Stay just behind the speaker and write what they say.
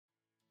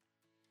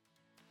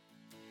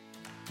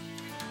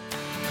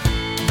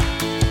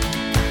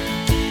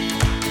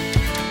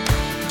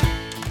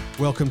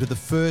Welcome to the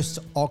first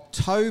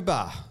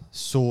October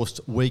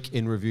Sourced Week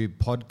in Review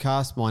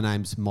podcast. My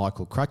name's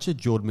Michael Crutcher.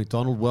 Jordan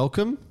McDonald,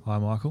 welcome. Hi,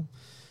 Michael.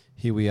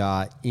 Here we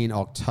are in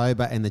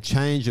October and the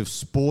change of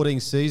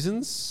sporting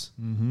seasons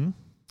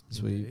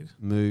as we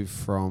move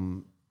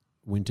from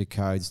winter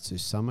codes to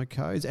summer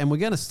codes. And we're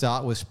going to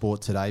start with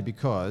sport today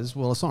because,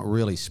 well, it's not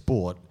really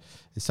sport.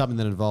 It's something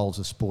that involves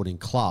a sporting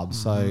club.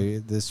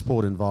 So there's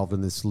sport involved in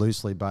this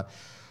loosely. But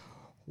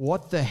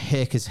what the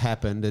heck has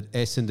happened at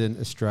Essendon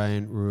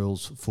Australian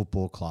Rules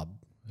Football Club?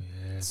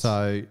 Yes.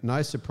 So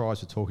no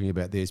surprise we're talking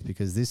about this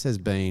because this has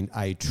been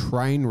a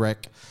train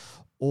wreck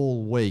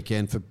all week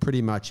and for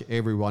pretty much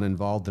everyone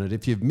involved in it.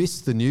 If you've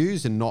missed the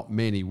news, and not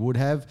many would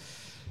have,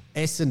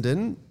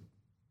 Essendon,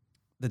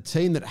 the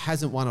team that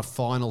hasn't won a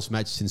finals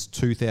match since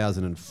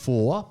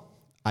 2004,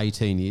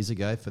 18 years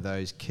ago for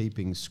those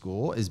keeping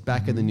score, is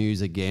back in the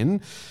news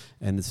again.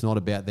 And it's not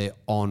about their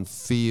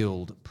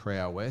on-field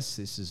prowess.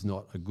 This is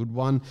not a good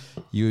one.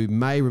 You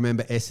may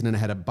remember Essendon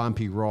had a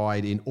bumpy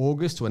ride in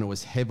August when it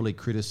was heavily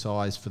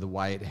criticised for the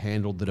way it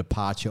handled the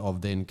departure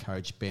of then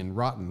coach Ben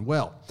Rutten.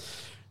 Well,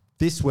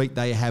 this week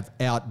they have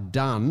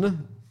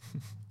outdone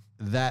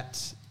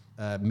that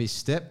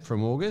misstep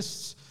from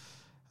August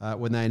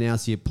when they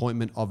announced the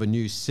appointment of a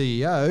new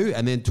CEO,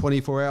 and then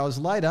 24 hours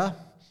later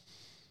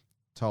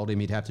told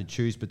him he'd have to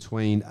choose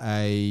between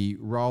a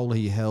role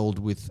he held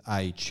with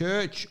a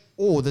church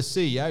or the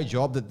CEO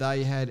job that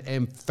they had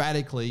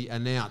emphatically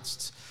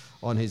announced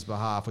on his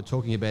behalf. We're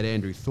talking about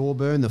Andrew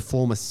Thorburn, the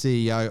former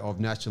CEO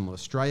of National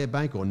Australia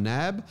Bank, or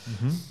NAB.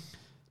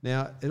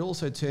 Now, it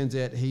also turns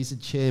out he's a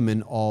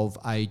chairman of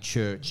a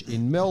church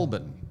in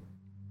Melbourne,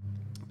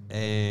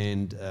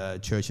 and a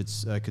church,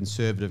 it's a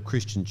conservative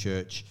Christian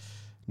church.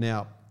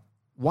 Now,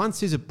 once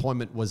his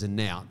appointment was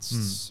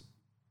announced,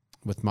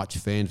 with much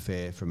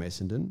fanfare from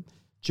Essendon,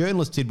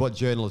 journalists did what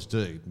journalists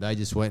do. They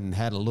just went and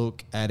had a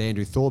look at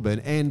Andrew Thorburn.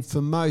 And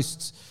for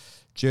most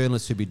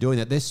journalists who'd be doing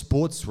that, they're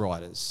sports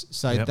writers.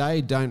 So they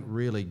don't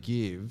really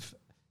give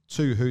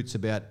two hoots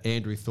about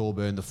Andrew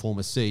Thorburn, the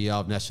former CEO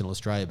of National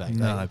Australia Bank.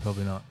 No,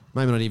 probably not.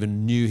 Maybe not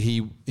even knew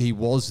he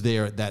was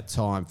there at that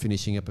time,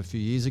 finishing up a few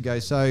years ago.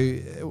 So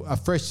a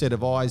fresh set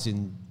of eyes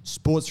in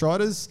sports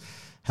writers.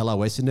 Hello,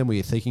 Essendon, were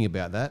you thinking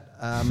about that?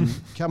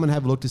 Come and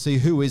have a look to see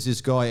who is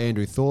this guy,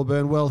 Andrew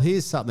Thorburn. Well,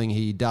 here's something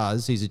he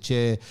does. He's a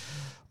chair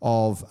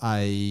of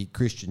a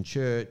Christian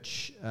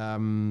church.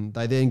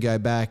 They then go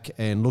back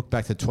and look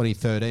back to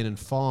 2013 and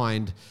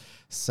find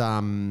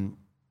some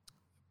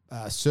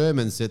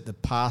sermons that the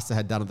pastor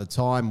had done at the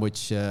time,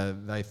 which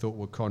they thought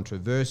were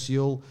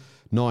controversial,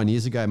 9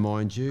 years ago,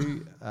 mind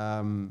you.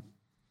 And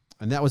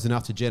that was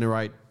enough to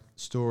generate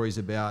stories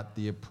about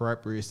the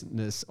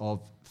appropriateness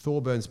of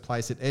Thorburn's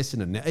place at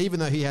Essendon. Now, even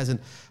though he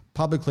hasn't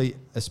publicly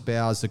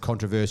espoused the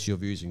controversial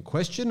views in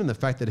question and the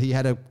fact that he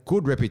had a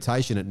good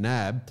reputation at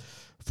NAB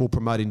for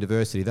promoting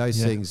diversity,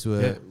 those things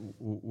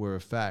were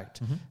a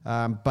fact.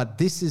 But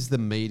this is the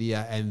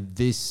media and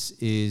this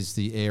is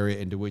the area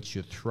into which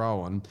you're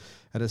thrown.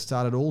 And it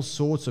started all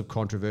sorts of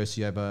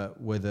controversy over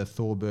whether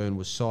Thorburn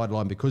was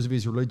sidelined because of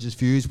his religious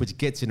views, which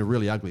gets into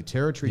really ugly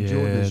territory,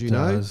 Jordan, as you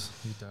know.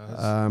 It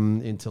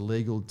does. Into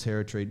legal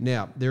territory.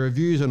 Now, there are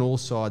views on all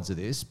sides of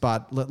this,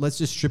 but let's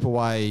just strip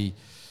away,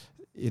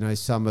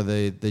 some of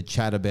the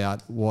chat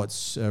about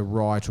what's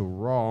right or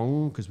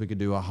wrong, because we could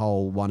do a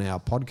whole 1 hour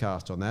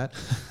podcast on that.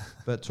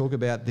 But talk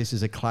about this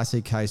as a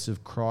classic case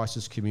of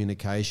crisis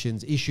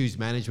communications, issues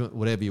management,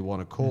 whatever you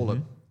want to call it.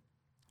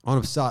 I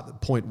want to start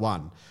at point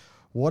one.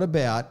 What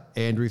about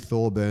Andrew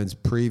Thorburn's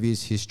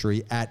previous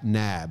history at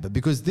NAB?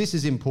 Because this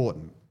is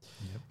important.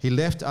 He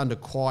left under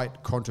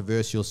quite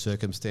controversial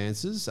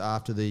circumstances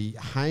after the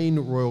Hayne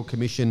Royal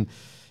Commission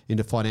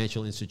into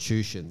Financial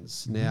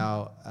Institutions.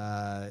 Now,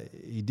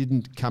 he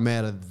didn't come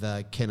out of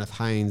the Kenneth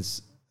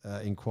Haynes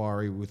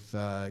inquiry with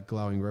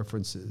glowing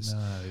references.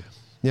 No.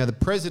 Now, the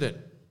president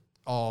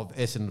of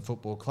Essendon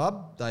Football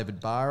Club,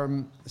 David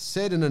Barham,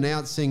 said in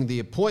announcing the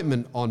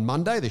appointment on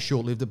Monday, the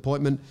short-lived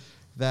appointment,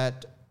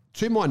 that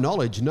to my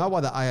knowledge, no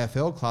other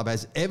AFL club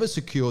has ever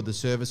secured the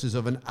services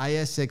of an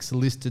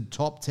ASX-listed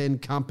top 10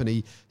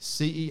 company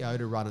CEO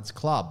to run its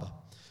club.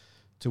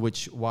 To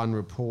which one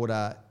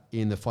reporter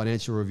in the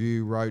Financial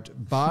Review wrote,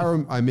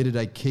 Barham omitted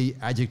a key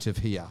adjective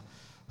here.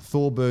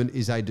 Thorburn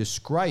is a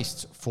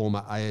disgraced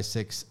former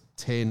ASX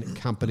 10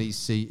 company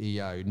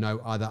CEO. No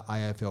other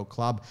AFL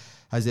club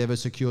has ever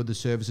secured the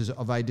services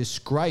of a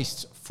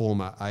disgraced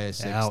former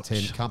ASX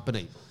 10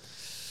 company.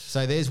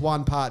 So there's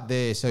one part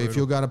there. So if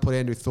you're going to put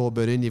Andrew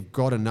Thorburn in, you've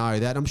got to know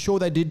that. I'm sure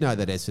they did know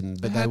that,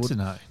 Essendon. But they had to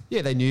know.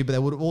 Yeah, they knew, but they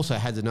would have also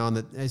had to know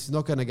that it's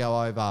not going to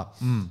go over,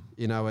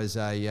 as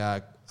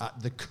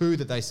the coup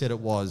that they said it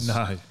was.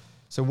 No.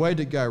 So where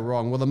did it go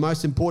wrong? Well, the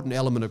most important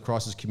element of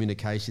crisis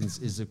communications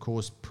is, of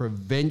course,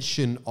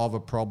 prevention of a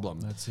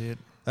problem. That's it.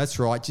 That's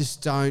right.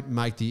 Just don't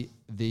make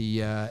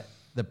the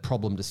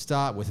problem to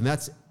start with. And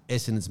that's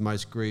Essendon's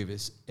most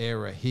grievous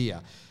error here.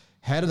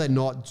 How do they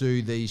not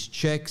do these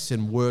checks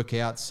and work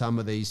out some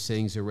of these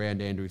things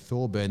around Andrew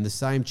Thorburn? The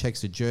same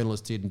checks the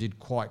journalists did and did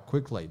quite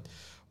quickly.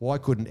 why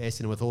couldn't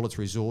Essendon, with all its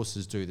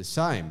resources, do the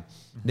same?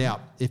 Now,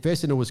 if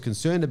Essendon was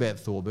concerned about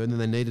Thorburn, then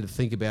they needed to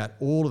think about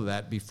all of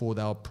that before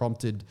they were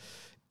prompted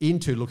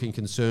into looking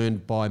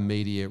concerned by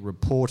media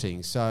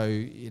reporting.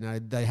 So,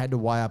 they had to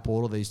weigh up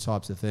all of these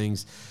types of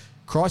things.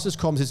 Crisis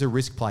comms is a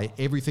risk play.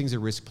 Everything's a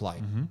risk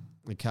play,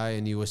 okay?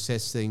 And you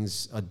assess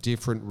things at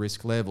different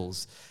risk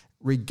levels.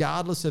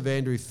 Regardless of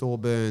Andrew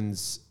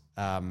Thorburn's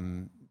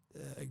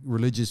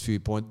religious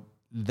viewpoint,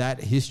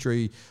 that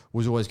history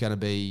was always going to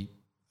be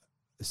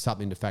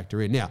something to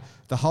factor in. Now,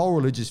 the whole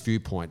religious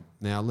viewpoint,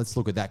 now let's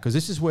look at that, because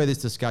this is where this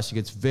discussion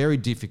gets very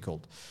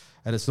difficult,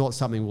 and it's not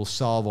something we'll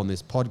solve on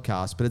this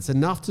podcast, but it's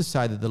enough to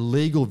say that the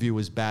legal view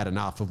is bad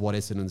enough of what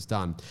Essendon's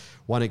done.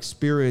 One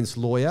experienced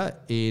lawyer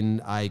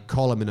in a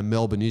column in a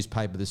Melbourne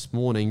newspaper this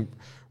morning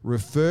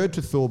referred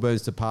to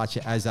Thorburn's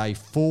departure as a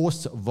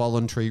forced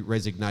voluntary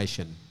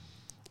resignation.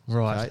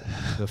 Right. Okay?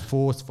 The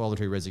forced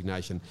voluntary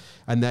resignation.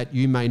 And that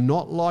you may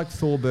not like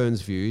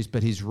Thorburn's views,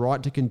 but his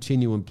right to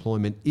continue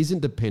employment isn't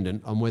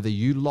dependent on whether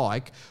you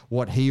like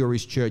what he or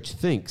his church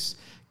thinks.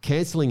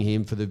 Cancelling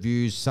him for the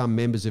views some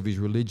members of his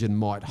religion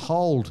might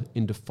hold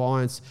in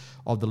defiance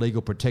of the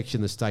legal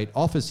protection the state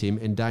offers him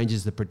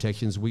endangers the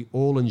protections we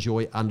all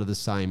enjoy under the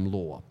same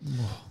law.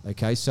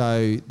 Okay,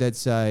 so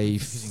that's a...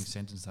 Confusing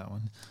sentence, that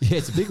one. Yeah,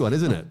 it's a big one,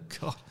 isn't it?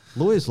 God.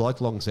 Lawyers like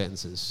long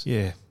sentences.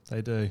 Yeah,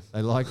 they do.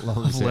 They like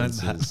long I've learned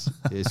sentences.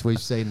 Yes, we've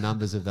seen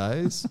numbers of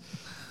those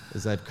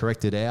as they've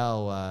corrected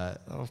our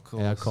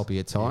copy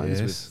at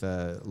times with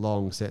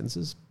long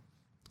sentences.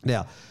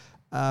 Now,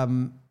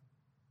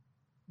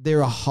 there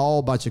are a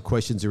whole bunch of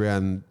questions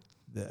around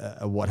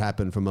what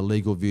happened from a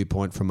legal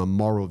viewpoint, from a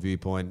moral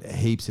viewpoint,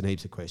 heaps and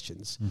heaps of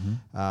questions.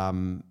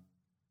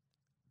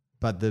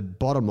 But the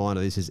bottom line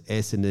of this is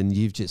Essendon,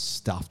 you've just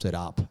stuffed it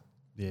up,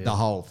 the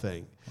whole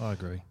thing. I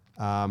agree.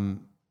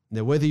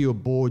 Now, whether your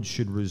board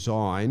should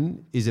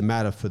resign is a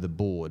matter for the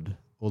board,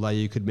 although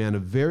you could mount a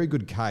very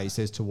good case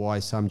as to why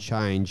some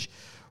change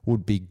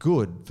would be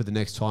good for the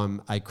next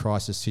time a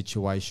crisis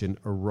situation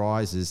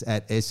arises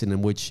at Essendon,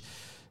 which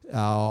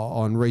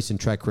on recent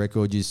track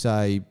record you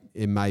say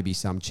it may be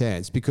some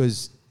chance,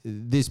 because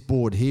this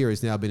board here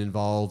has now been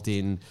involved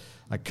in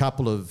a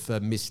couple of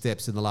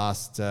missteps in the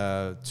last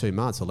 2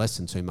 months, or less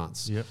than 2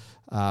 months. Yep.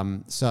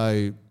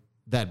 So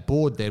that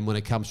board then, when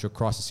it comes to a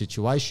crisis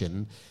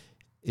situation,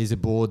 is a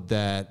board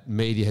that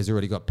media has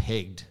already got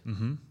pegged,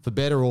 for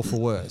better or for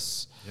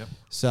worse. Yep.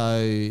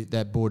 So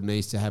that board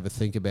needs to have a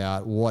think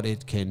about what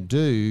it can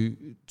do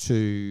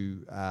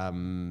to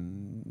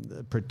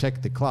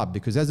protect the club,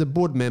 because as a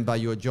board member,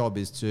 your job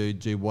is to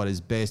do what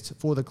is best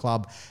for the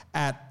club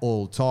at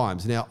all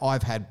times. Now,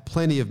 I've had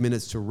plenty of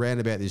minutes to rant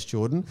about this,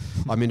 Jordan.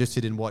 I'm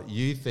interested in what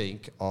you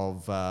think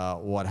of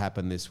what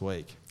happened this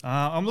week.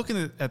 I'm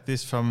looking at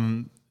this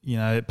from...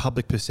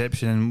 public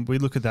perception, and we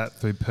look at that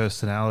through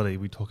personality.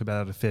 We talk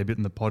about it a fair bit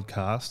in the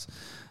podcast,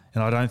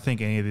 and I don't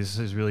think any of this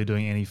is really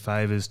doing any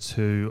favours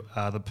to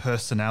the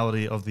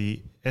personality of the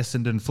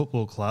Essendon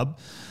Football Club.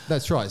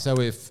 That's right. So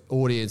if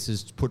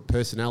audiences put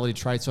personality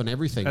traits on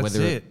everything, That's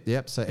it.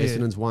 So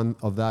Essendon's one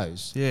of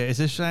those. Yeah, it's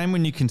a shame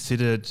when you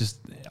consider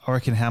I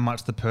reckon, how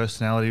much the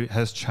personality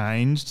has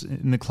changed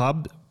in the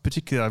club,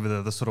 particularly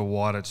over the sort of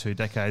wider 2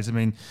 decades. I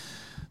mean,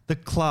 the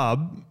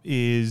club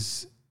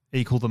is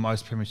equal the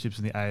most premierships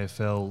in the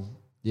AFL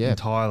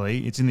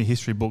entirely. It's in the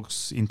history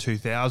books in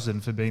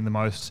 2000 for being the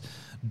most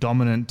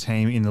dominant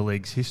team in the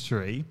league's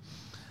history.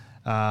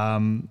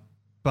 But,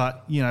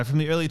 from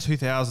the early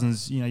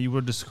 2000s, you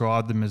would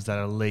describe them as that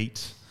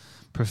elite,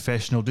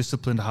 professional,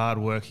 disciplined,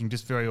 hardworking,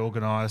 just very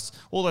organised,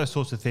 all those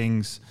sorts of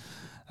things.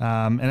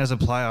 And as a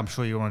player, I'm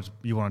sure you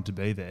wanted to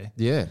be there.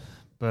 Yeah,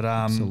 but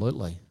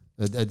absolutely.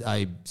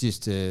 The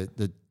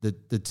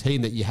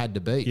team that you had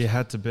to beat. You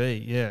had to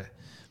be, yeah.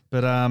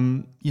 But,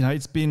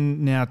 it's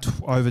been now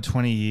over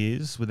 20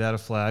 years without a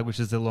flag, which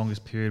is the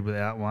longest period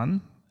without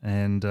one.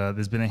 And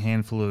there's been a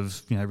handful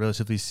of,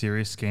 relatively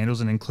serious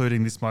scandals, and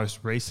including this most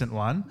recent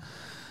one.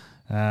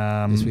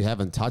 Yes, we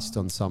haven't touched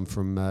on some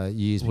from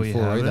years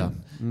before either.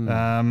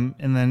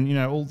 And then,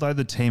 although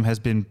the team has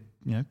been,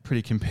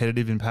 pretty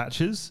competitive in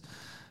patches,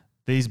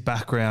 these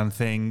background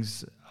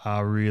things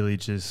are really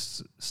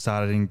just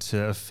starting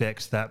to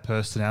affect that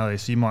personality.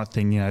 So you might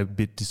think, a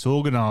bit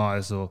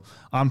disorganised or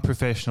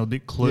unprofessional, a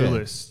bit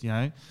clueless,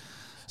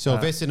 So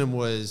if Essendon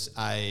was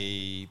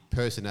a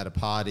person at a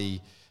party,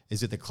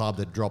 is it the club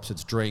that drops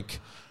its drink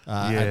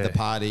at the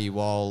party,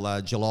 while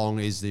Geelong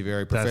is the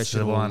very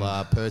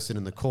professional person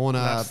in the corner?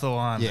 That's the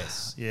one.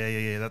 Yes.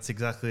 Yeah. That's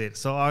exactly it.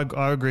 So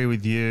I agree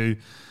with you.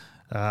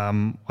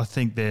 I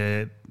think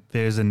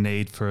there's a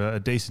need for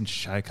a decent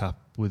shake-up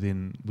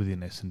within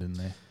Essendon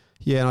there.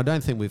 Yeah, and I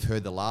don't think we've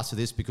heard the last of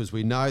this, because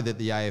we know that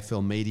the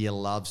AFL media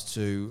loves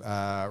to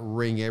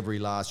wring every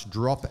last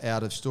drop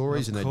out of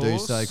stories, and they do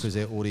so because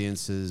their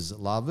audiences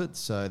love it.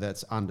 So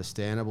that's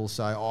understandable.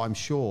 So I'm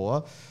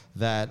sure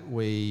that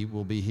we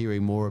will be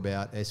hearing more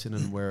about Essendon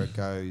and where it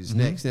goes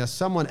next. Now,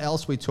 someone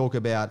else we talk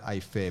about a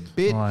fair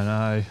bit. I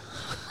know.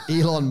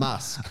 Elon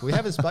Musk. We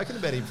haven't spoken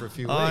about him for a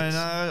few weeks.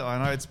 I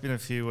know it's been a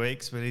few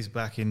weeks, but he's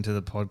back into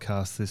the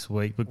podcast this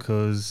week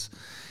because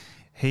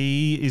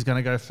he is going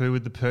to go through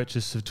with the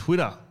purchase of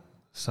Twitter.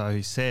 So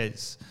he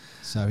says.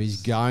 So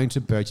he's going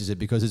to purchase it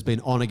because it's been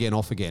on again,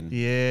 off again.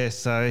 Yeah,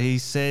 so he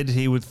said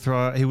he would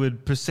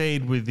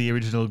proceed with the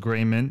original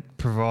agreement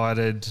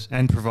provided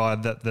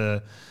that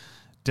the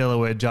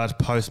Delaware judge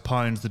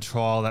postpones the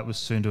trial that was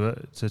soon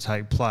to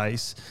take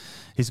place.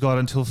 He's got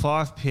until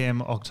 5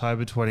 p.m.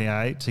 October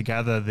 28 to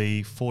gather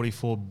the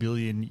 $44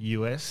 billion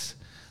US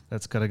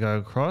that's got to go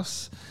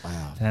across.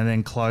 Wow. And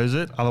then close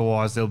it.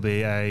 Otherwise, there'll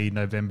be a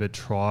November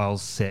trial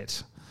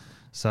set.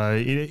 So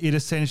it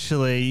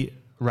essentially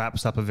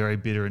wraps up a very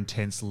bitter,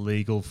 intense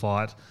legal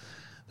fight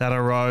that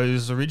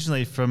arose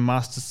originally from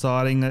Musk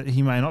deciding that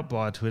he may not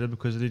buy Twitter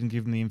because it didn't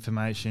give him the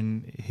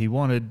information he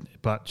wanted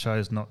but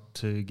chose not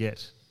to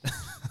get.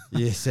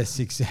 Yes, that's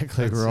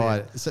exactly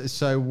right.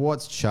 So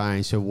what's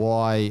changed? So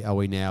why are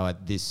we now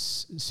at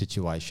this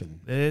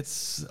situation?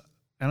 It's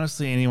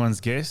honestly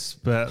anyone's guess,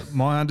 but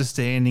my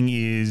understanding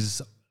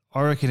is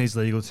I reckon his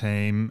legal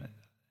team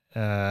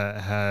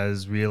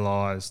has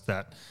realised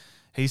that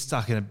he's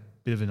stuck in a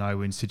bit of a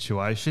no-win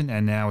situation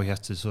and now he has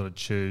to sort of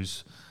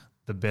choose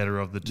the better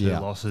of the two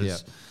losses. Yeah.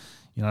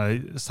 You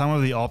know, some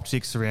of the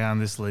optics around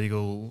this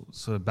legal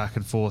sort of back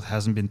and forth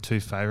hasn't been too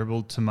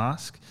favourable to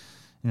Musk.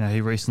 You know,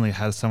 he recently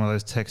had some of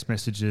those text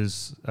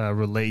messages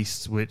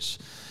released, which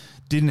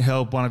didn't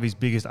help one of his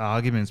biggest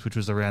arguments, which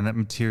was around that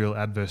material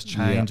adverse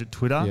change at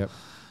Twitter. Yep.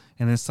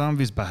 And then some of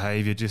his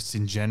behaviour just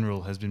in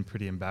general has been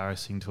pretty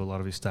embarrassing to a lot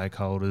of his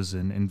stakeholders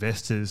and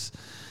investors.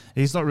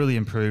 He's not really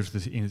improved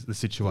the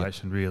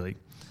situation, really.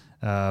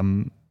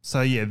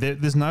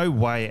 There's no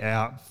way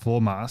out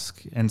for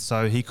Musk. And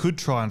so he could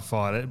try and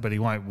fight it, but he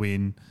won't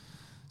win.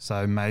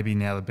 So maybe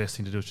now the best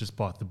thing to do is just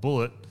bite the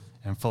bullet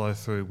and follow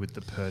through with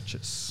the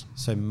purchase.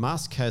 So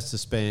Musk has to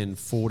spend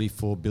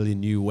 $44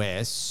 billion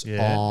US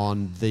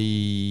on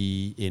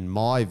in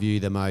my view,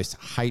 the most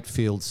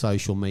hate-filled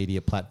social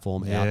media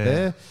platform out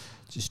there,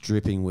 just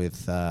dripping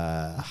with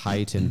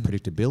hate and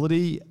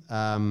predictability.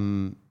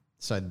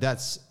 So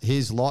that's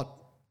his lot.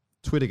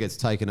 Twitter gets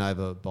taken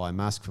over by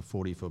Musk for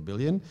 $44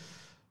 billion.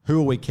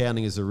 Who are we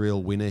counting as the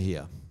real winner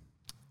here?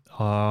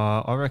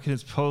 I reckon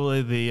it's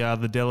probably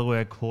the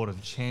Delaware Court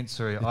of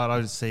Chancery. I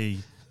don't see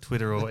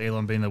Twitter or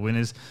Elon being the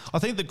winners. I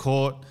think the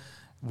court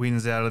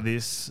wins out of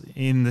this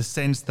in the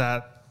sense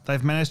that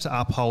they've managed to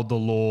uphold the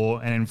law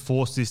and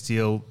enforce this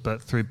deal,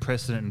 but through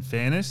precedent and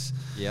fairness.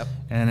 Yep.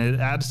 And it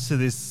adds to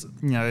this,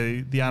 you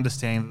know, the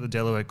understanding that the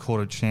Delaware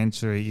Court of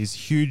Chancery is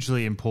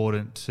hugely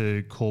important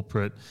to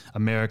corporate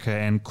America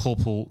and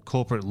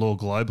corporate law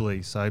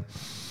globally. So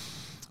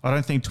I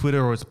don't think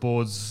Twitter or its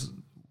boards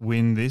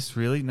win this,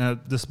 really. No,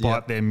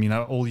 despite them, you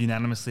know, all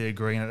unanimously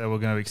agreeing that they were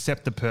going to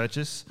accept the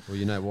purchase. Well,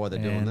 you know why they're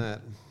doing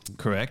that.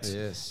 Correct.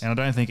 Yes. And I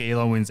don't think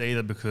Elon wins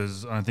either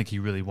because I don't think he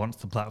really wants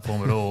the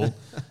platform at all.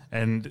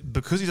 And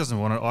because he doesn't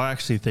want it, I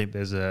actually think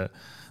there's a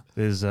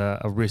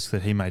risk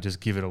that he may just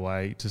give it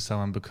away to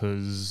someone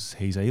because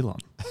he's Elon.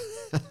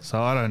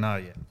 So I don't know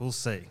yet. We'll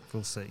see.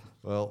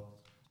 Well,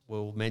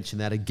 we'll mention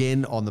that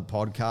again on the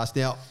podcast.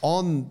 Now,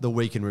 on the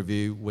Week in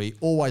Review, we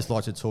always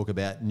like to talk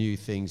about new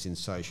things in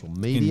social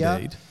media.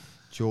 Indeed.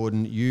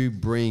 Jordan, you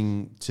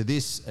bring to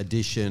this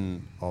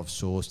edition of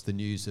Source the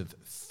news of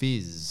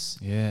Fizz.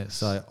 Yes.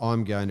 So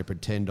I'm going to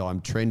pretend I'm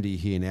trendy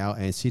here now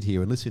and sit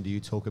here and listen to you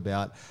talk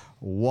about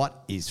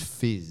what is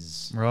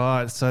Fizz.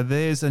 Right. So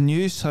there's a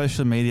new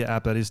social media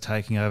app that is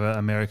taking over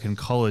American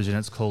college and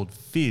it's called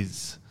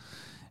Fizz.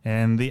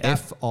 And the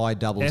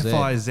F-I-Z-Z.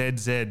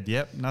 F-I-Z-Z,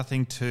 yep.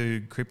 Nothing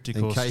too cryptic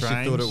or strange. In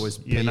case you thought it was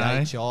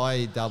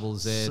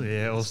P-H-I-Z-Z.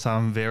 Yeah, or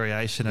some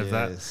variation of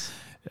that.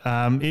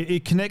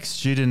 It connects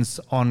students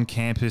on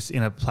campus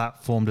in a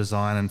platform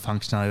design and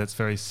functionality that's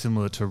very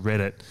similar to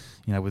Reddit,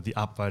 you know, with the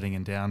upvoting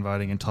and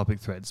downvoting and topic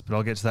threads. But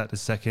I'll get to that in a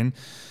second.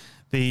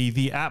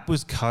 The app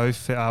was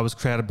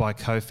created by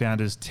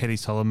co-founders Teddy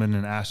Solomon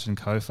and Ashton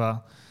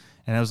Kofa.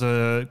 And it was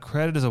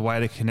created as a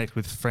way to connect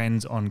with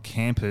friends on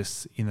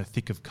campus in the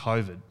thick of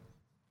COVID.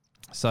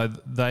 So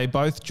they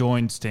both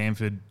joined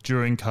Stanford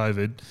during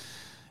COVID,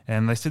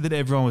 and they said that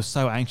everyone was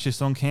so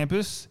anxious on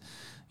campus.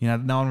 You know,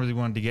 no one really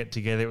wanted to get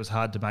together. It was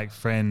hard to make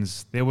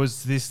friends. There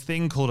was this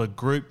thing called a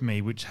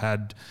GroupMe, which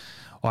had,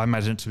 I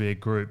imagine it to be a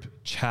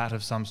group chat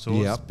of some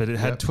sort, but it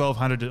had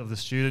 1,200 of the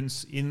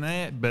students in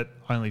there, but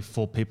only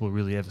 4 people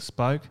really ever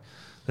spoke.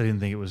 They didn't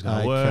think it was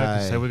going to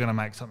work, so we're going to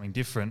make something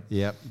different.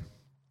 Yep.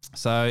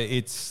 So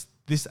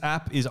this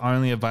app is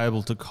only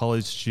available to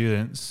college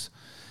students,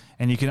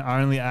 and you can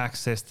only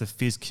access the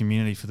Fizz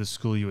community for the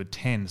school you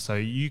attend. So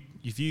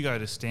if you go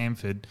to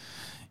Stanford,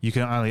 you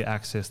can only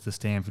access the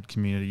Stanford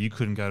community. You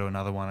couldn't go to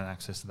another one and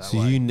access it that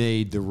way. So you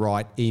need the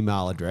right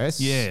email address.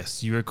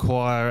 Yes, you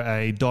require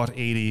a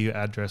 .edu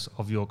address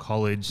of your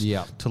college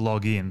to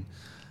log in.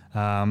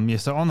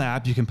 So on the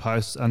app, you can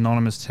post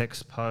anonymous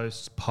text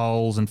posts,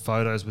 polls, and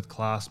photos with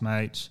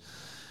classmates.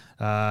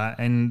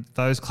 And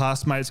those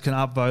classmates can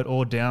upvote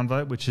or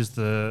downvote, which is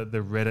the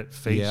Reddit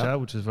feature,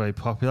 which is very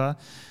popular.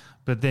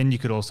 But then you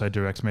could also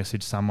direct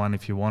message someone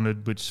if you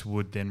wanted, which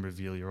would then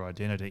reveal your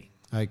identity.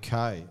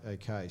 Okay.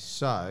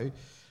 So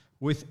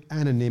with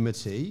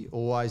anonymity,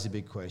 always a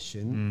big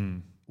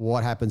question.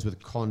 What happens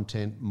with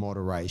content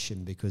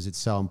moderation? Because it's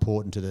so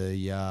important to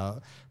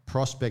the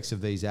prospects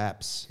of these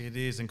apps. It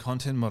is, and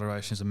content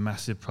moderation is a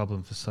massive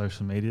problem for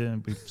social media,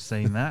 and we've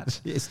seen that.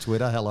 Yes,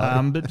 Twitter,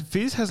 hello. But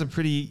Fizz has a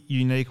pretty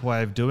unique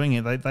way of doing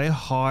it. They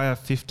hire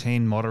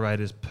 15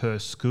 moderators per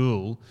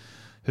school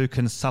who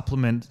can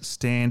supplement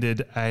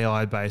standard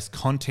AI-based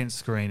content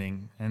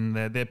screening, and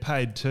they're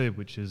paid too,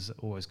 which is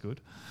always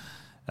good.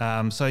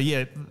 So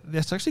yeah,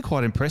 that's actually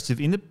quite impressive.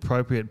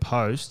 Inappropriate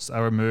posts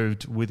are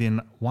removed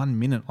within 1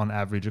 minute on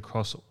average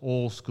across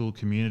all school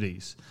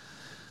communities.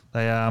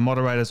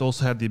 Moderators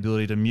also have the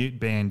ability to mute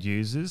banned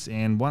users,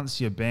 and once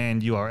you're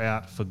banned, you are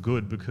out for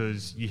good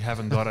because you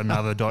haven't got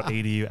another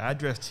 .edu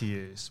address to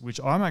use, which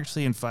I'm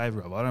actually in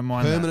favour of. I don't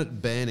mind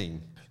Permanent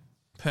banning.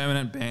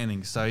 Permanent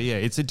banning. So yeah,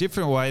 it's a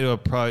different way to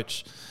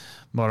approach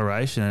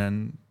moderation,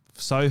 and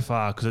so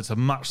far, because it's a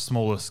much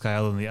smaller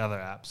scale than the other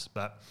apps,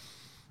 but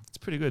it's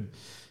pretty good.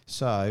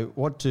 So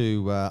what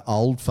do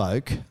old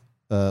folk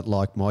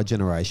like my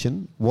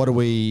generation, what do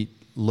we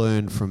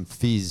learn from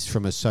Fizz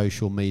from a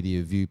social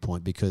media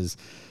viewpoint? Because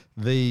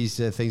these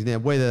things now,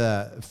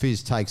 whether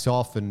Fizz takes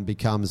off and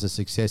becomes a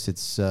success,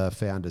 it's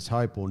founders'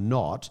 hope or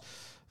not,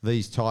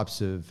 these types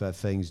of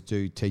things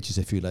do teach us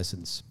a few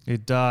lessons.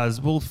 It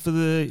does. Well, for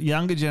the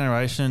younger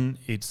generation,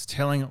 it's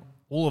telling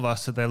all of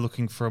us that they're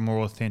looking for a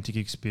more authentic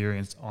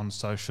experience on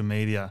social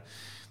media.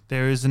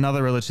 There is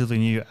another relatively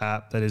new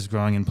app that is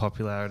growing in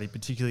popularity,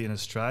 particularly in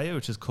Australia,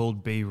 which is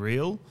called Be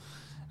Real.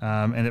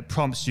 And it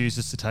prompts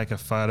users to take a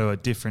photo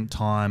at different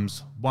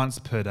times, once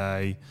per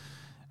day.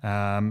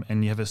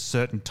 And you have a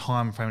certain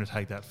time frame to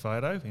take that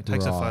photo. It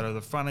takes a photo of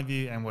the front of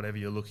you and whatever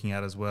you're looking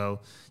at as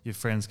well. Your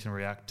friends can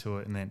react to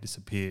it and then it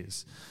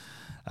disappears.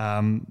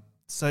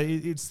 So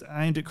it's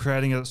aimed at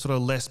creating a sort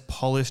of less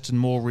polished and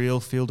more real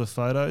field of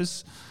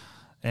photos.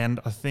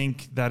 And I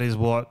think that is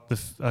what the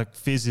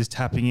Fizz is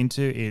tapping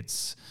into.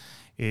 It's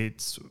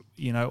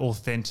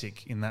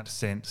authentic in that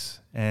sense.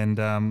 And,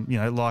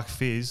 like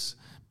Fizz,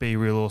 Be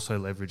Real also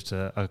leveraged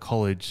a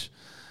college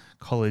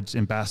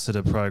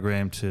ambassador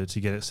program to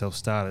get itself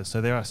started. So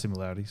there are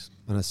similarities.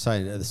 And I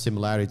say the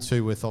similarity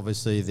too with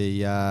obviously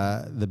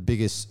the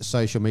biggest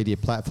social media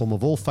platform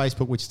of all,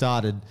 Facebook, which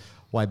started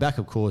way back,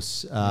 of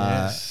course,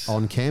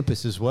 on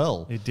campus as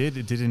well. It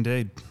did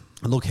indeed.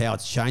 Look how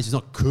it's changed. It's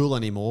not cool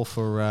anymore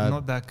for...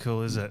 not that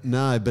cool, is it?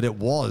 No, but it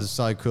was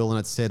so cool, and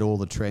it set all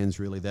the trends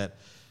really that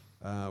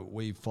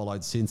we've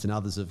followed since and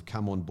others have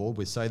come on board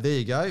with. So there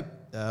you go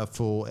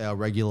for our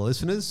regular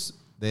listeners.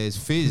 There's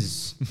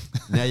Fizz.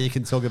 Now you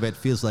can talk about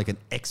Fizz like an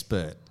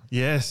expert.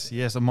 Yes.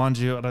 And mind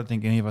you, I don't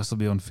think any of us will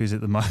be on Fizz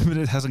at the moment.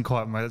 It hasn't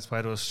quite made its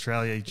way to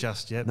Australia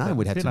just yet. No,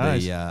 we'd have to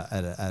be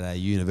at a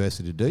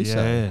university to do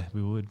so. Yeah,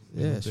 we would.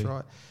 Yeah, that's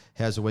right.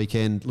 How's the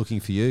weekend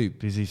looking for you?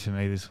 Busy for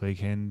me this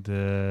weekend.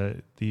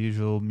 The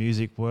usual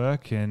music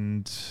work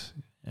and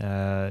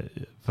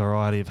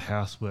variety of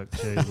housework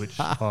too, which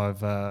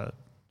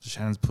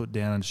Shannon's put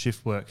down in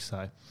shift work,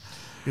 so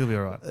you'll be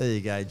all right. There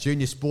you go.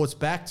 Junior sports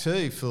back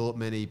too for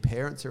many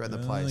parents around the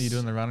place. You're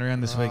doing the run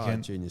around this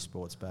weekend? Junior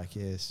sports back,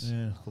 yes.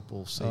 Yeah.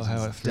 Football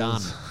season's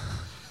done.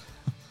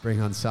 Bring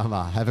on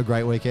summer. Have a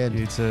great weekend.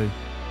 You too.